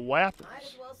die. Got weapons. Might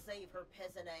as well save her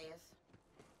peasant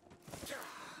ass.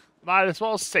 Might as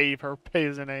well save her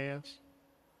peasant ass.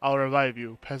 I'll revive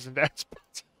you, peasant ass.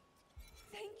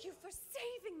 Thank you for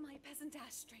saving my peasant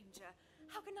ass, stranger.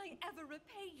 How can I ever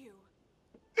repay you?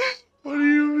 What do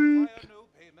you I mean? require no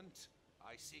payment.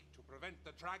 I seek to prevent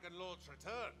the Dragon Lord's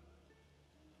return. I require no payment. I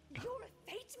seek to prevent the Dragon Lord's return. Where are you, Dragon Lord? I am no payment. I seek to prevent the Dragon Lord's return. You're a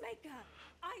fate maker.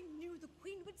 I knew the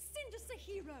queen would send us a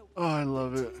hero. Oh, I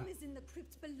love The it. tomb is in the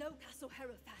crypt below Castle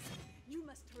Herofast. You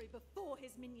must hurry before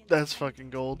his minions. That's find fucking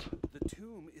it. gold. The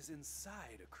tomb is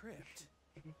inside a crypt.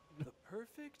 The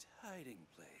perfect hiding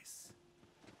place.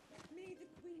 May the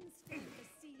queen's favor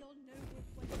see your noble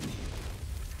queen.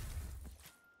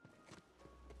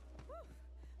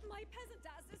 My peasant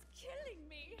ass is killing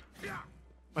me.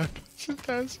 My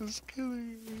ass is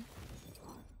killing me.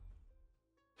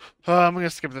 I'm gonna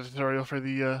skip the tutorial for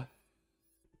the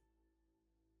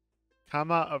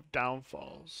Comma of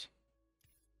Downfalls.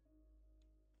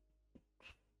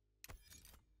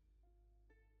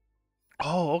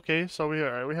 Oh, okay. So we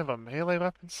have a melee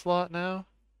weapon slot now.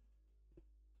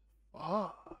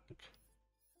 Fuck.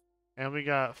 And we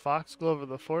got Foxglove of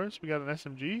the Forest. We got an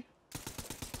SMG.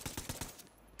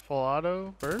 Full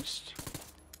auto burst.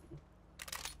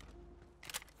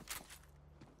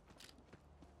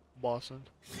 Boston.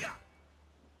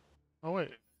 Oh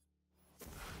wait.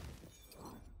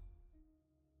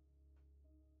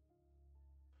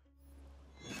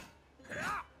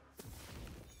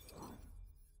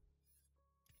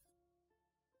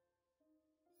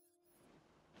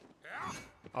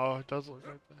 Oh, it does look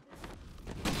like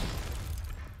that.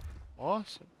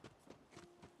 Awesome.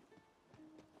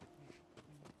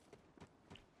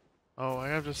 Oh, I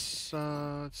have just,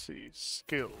 let's see,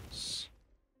 skills.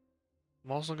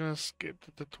 I'm also gonna skip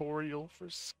the tutorial for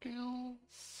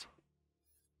skills.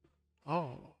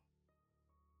 Oh.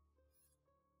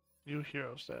 New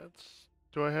hero stats.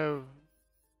 Do I have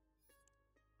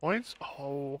points?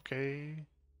 Oh, okay.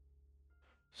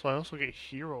 So I also get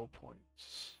hero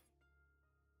points.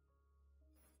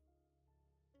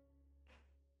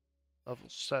 Level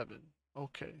 7.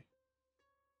 Okay.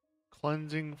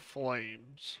 Cleansing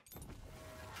Flames.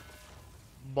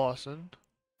 Bossin.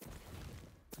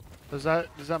 Is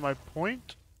that my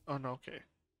point? Oh no, okay.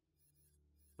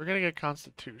 We're gonna get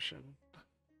Constitution.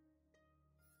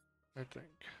 I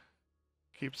think.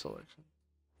 Keep selection.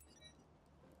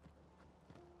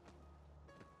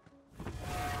 The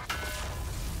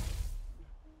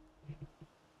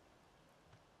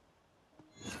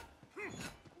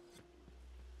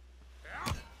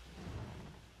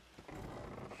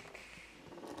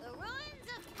ruins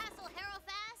of Castle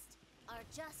Herofast are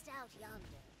just out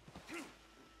yonder.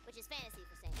 Which is fantasy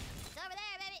for saying. It's over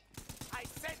there, baby! I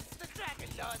sense the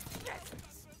Dragon Lord's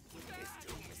presence. His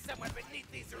tomb is somewhere beneath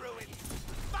these ruins.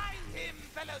 Find him,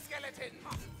 fellow skeleton!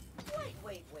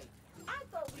 Wait. I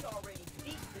thought we already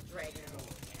beat the Dragon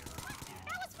Lord.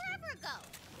 That was forever ago!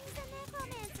 He's a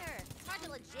necromancer! It's hard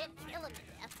to legit kill him to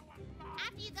death.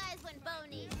 After you guys went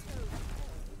bony,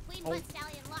 Queen Butt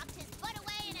Stallion locked his butt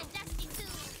away in a dusty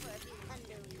tomb for a few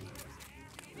hundred years.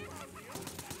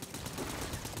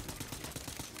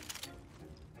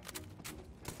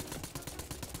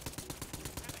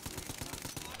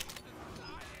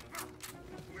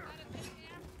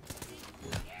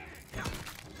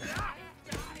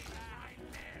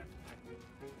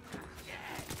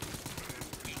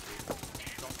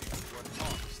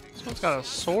 This one's got a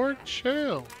sword?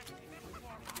 Chill.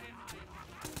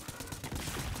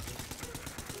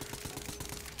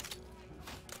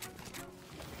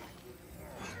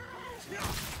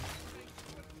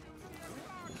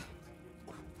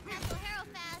 Castle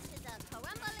Herofast is a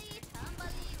crumbly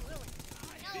ruin.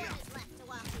 No one is left to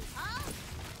walk these halls.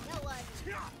 No one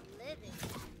living.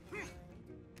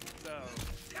 So,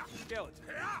 skeleton.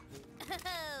 Oh,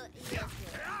 yes, good.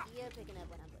 You're picking up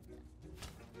what I'm putting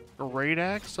down. Great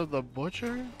Axe of the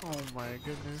Butcher? Oh my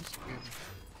goodness.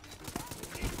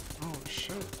 Oh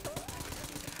shit.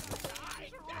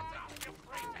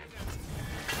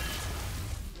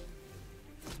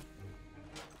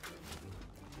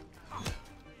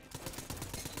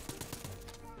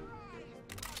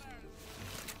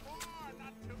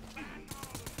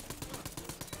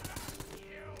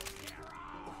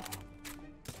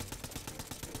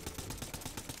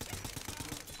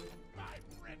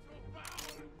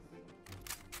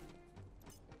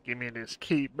 Give me this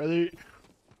keep, brother.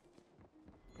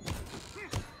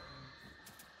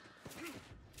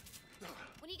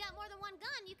 When you got more than one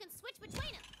gun, you can switch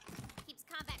between them. Keeps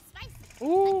combat spicy.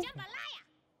 Ooh. Like jambalaya.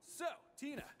 So,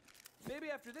 Tina, maybe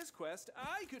after this quest,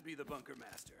 I could be the bunker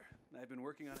master. I've been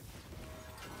working on it.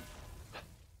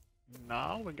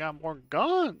 No, we got more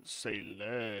guns, say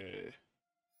lay.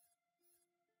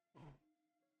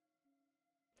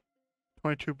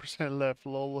 22% left.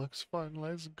 Lol, looks fun.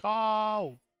 Let's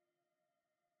go.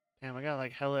 Damn, I got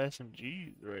like hella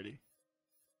SMGs already.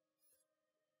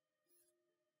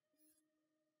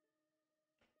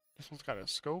 This one's got a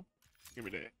scope. Give me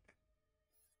that.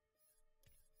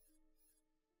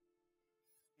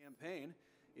 campaign.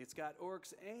 It's got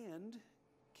orcs and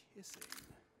kissing.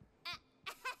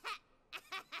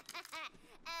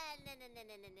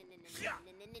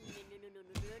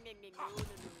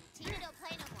 Tina don't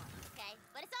play no more, okay?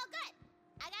 But it's all good.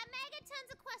 I got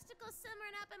megatons of questicles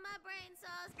simmering up in my brain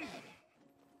sauce, baby.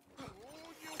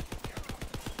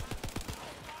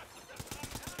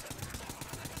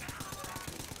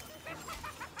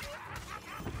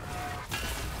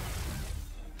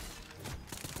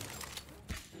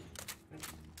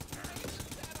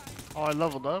 Oh, I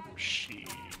leveled up? Shit.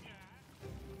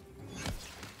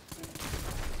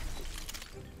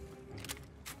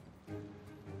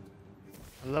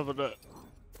 I leveled up.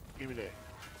 Give me that.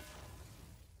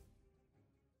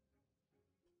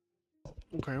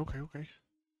 Okay.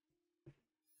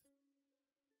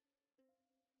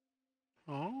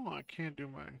 Oh, I can't do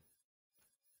my...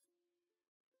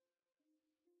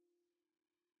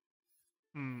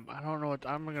 I don't know what...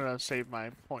 I'm gonna save my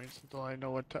points until I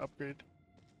know what to upgrade.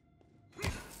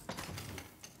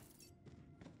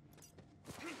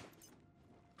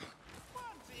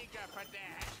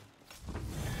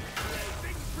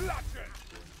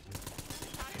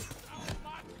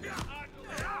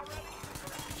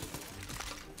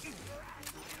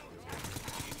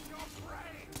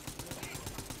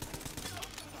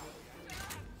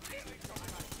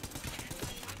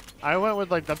 I went with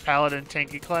like the paladin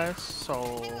tanky class,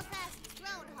 so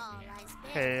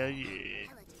hell yeah.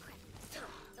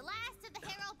 The last of the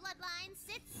Harrow bloodline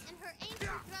sits in her ancient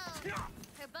throne,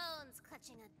 her bones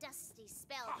clutching a dusty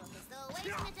spellbook as though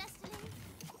awaiting a destiny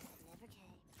that never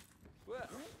came. Well,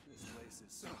 this place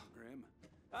is so grim.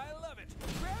 I love it.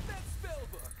 Grab that spell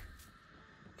book.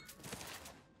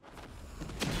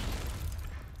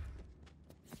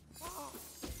 Oh,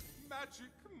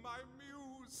 magic, my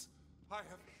muse. I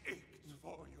have ached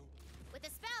for you. With the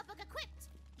spellbook equipped,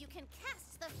 you can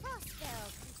cast the frost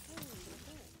spell contained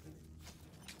within.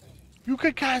 You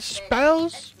can cast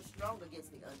spells? Extra strong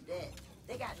against the undead.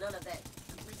 They got none of that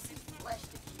greasy flesh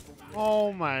to keep them away.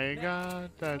 Oh my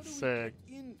god, that's sick.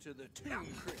 Into the tomb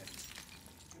crypt.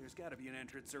 There's got to be an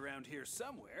entrance around here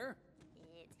somewhere.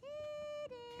 It's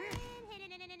hidden.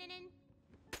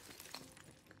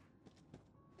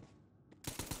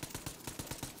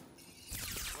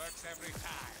 Works every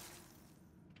time.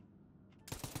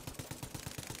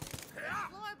 The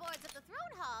floorboards of the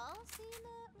throne hall seem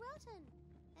rotten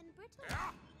and brittle.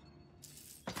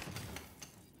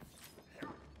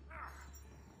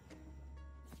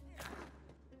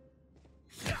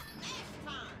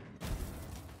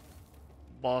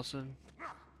 Boston.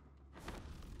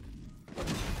 The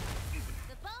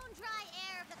bone-dry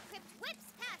air of the crypt whips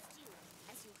past you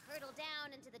as you hurtle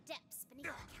down into the depths beneath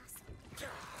the castle. It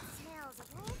smells of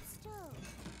old stone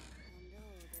and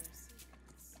older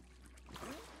secrets.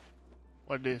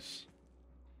 What is?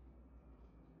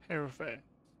 Hierophant.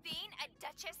 Being a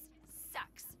duchess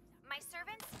sucks. My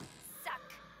servants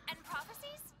suck. And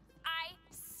prophecies? I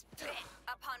spit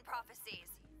upon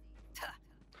prophecies. Tuh.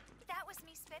 That was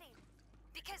me spitting.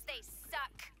 Because they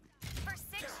suck. For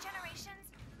 6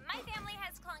 generations, my family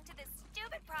has clung to this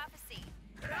stupid prophecy.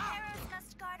 The Harrows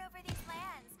must guard over these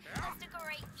lands, lest a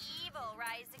great evil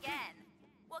rise again.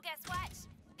 Well, guess what?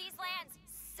 These lands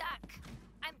suck.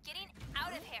 I'm getting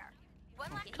out of here.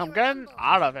 One last I'm getting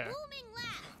out of here. Booming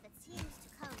laugh that seems to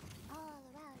come all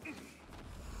around you.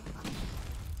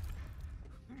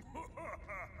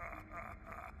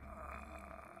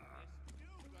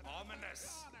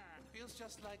 Ominous. Feels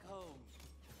just like home.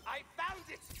 I found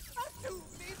it! A tomb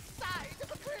inside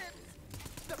of a crypt!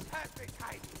 The perfect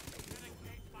hiding place.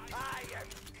 I am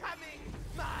coming,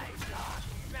 my dark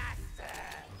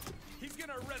master! He's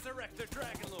gonna resurrect the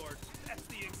Dragon Lord. That's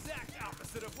the exact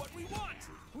opposite of what we want.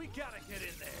 We gotta get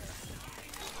in there.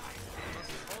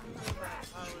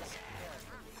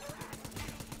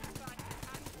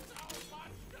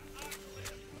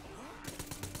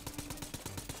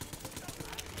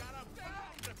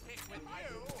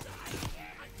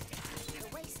 The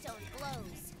waystone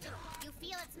glows. You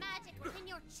feel its magic within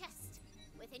your chest,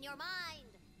 within your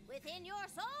mind, within your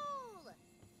soul.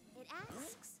 It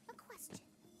asks a question.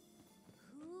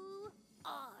 Who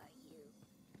are you?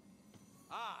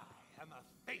 I am a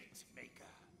fate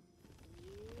maker.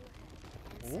 You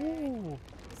have answered Ooh.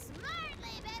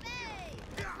 smartly, baby!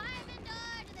 The Carmen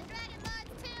door to the Dragon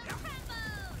Lord's tomb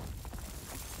crumbles!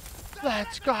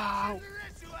 Let's go. The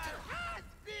ritual has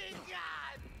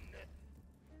begun!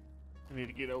 I need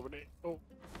to get over there. Oh.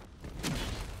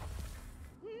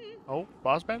 Oh,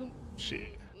 boss battle?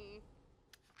 Shit.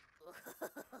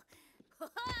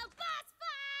 Boss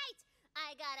fight!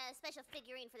 I got a special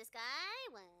figurine for this guy.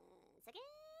 1 second.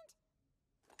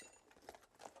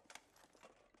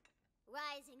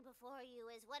 Rising before you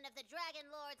is one of the Dragon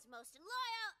Lord's most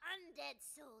loyal undead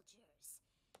soldiers.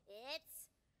 It's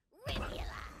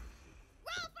Rivula.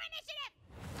 Roll for initiative!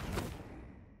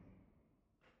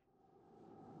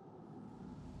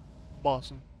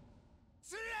 Boston.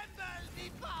 Tremble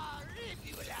before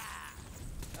Rivula!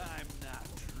 I'm not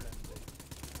trembling.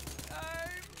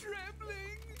 I'm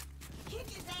trembling! Kick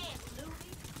his ass,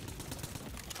 Louie.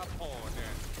 A poor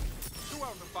death. 2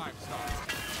 out of 5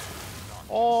 stars.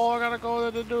 Oh, I gotta go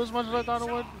there to do as much as I thought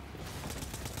it would.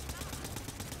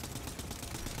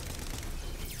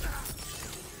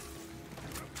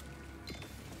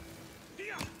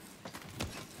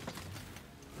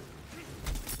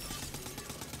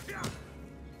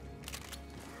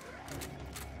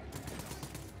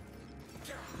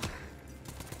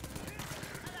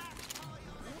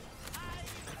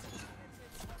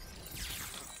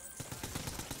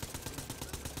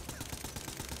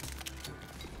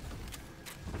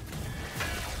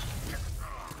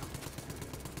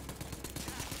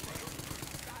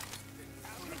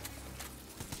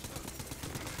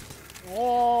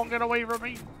 Oh, get away from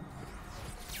me.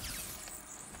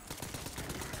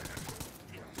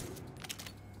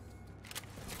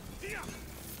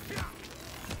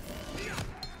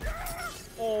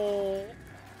 Oh,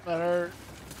 that hurt.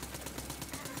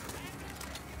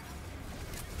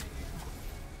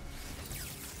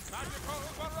 Magical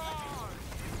barrage!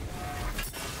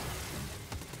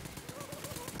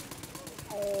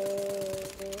 Oh.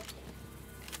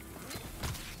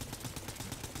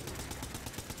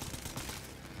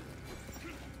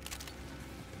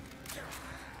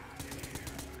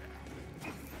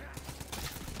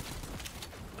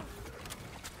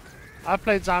 I've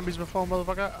played zombies before,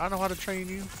 motherfucker. I know how to train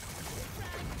you.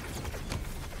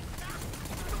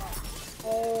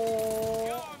 Oh.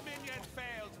 Your minion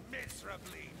failed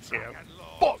miserably, Yeah. Dragon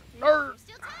Lord. Fuck, nerd.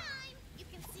 Still time! You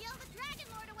can seal the Dragon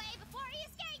Lord away before he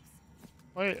escapes!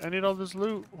 Wait, I need all this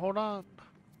loot. Hold on.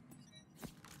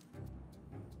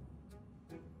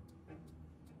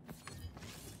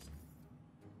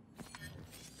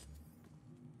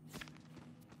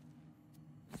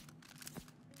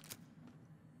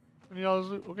 I need all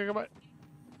this loot. Okay, goodbye.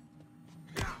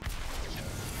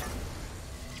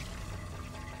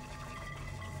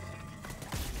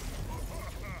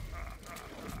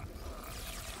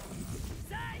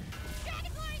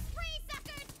 Dragon Lord is free,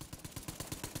 suckers!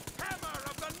 Hammer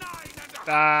of the 9 and a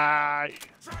Die.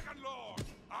 Dragon Lord,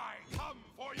 I come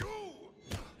for you!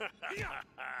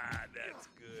 That's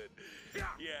good.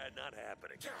 Yeah, not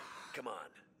happening. Come on,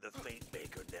 the Fate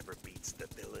Maker never beats the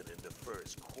villain in the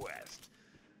first quest.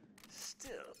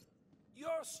 Still,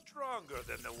 you're stronger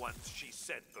than the ones she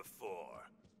sent before.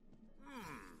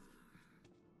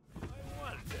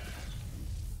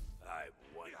 I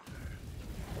wonder.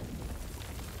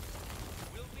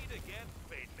 We'll meet again,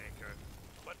 Fate Maker.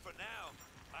 But for now,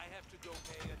 I have to go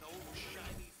pay an old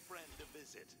shiny friend a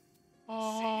visit. See you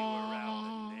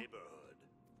around the neighborhood.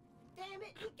 Damn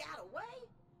it, he got away.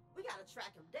 We gotta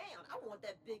track him down. I want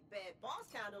that big bad boss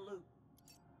kind of loot.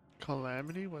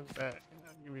 Calamity? What's that?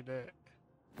 Give me that.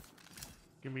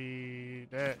 Give me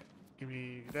that. Give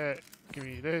me that. Give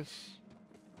me this.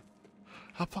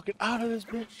 I'm fucking out of this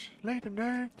bitch. Later,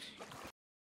 nerds.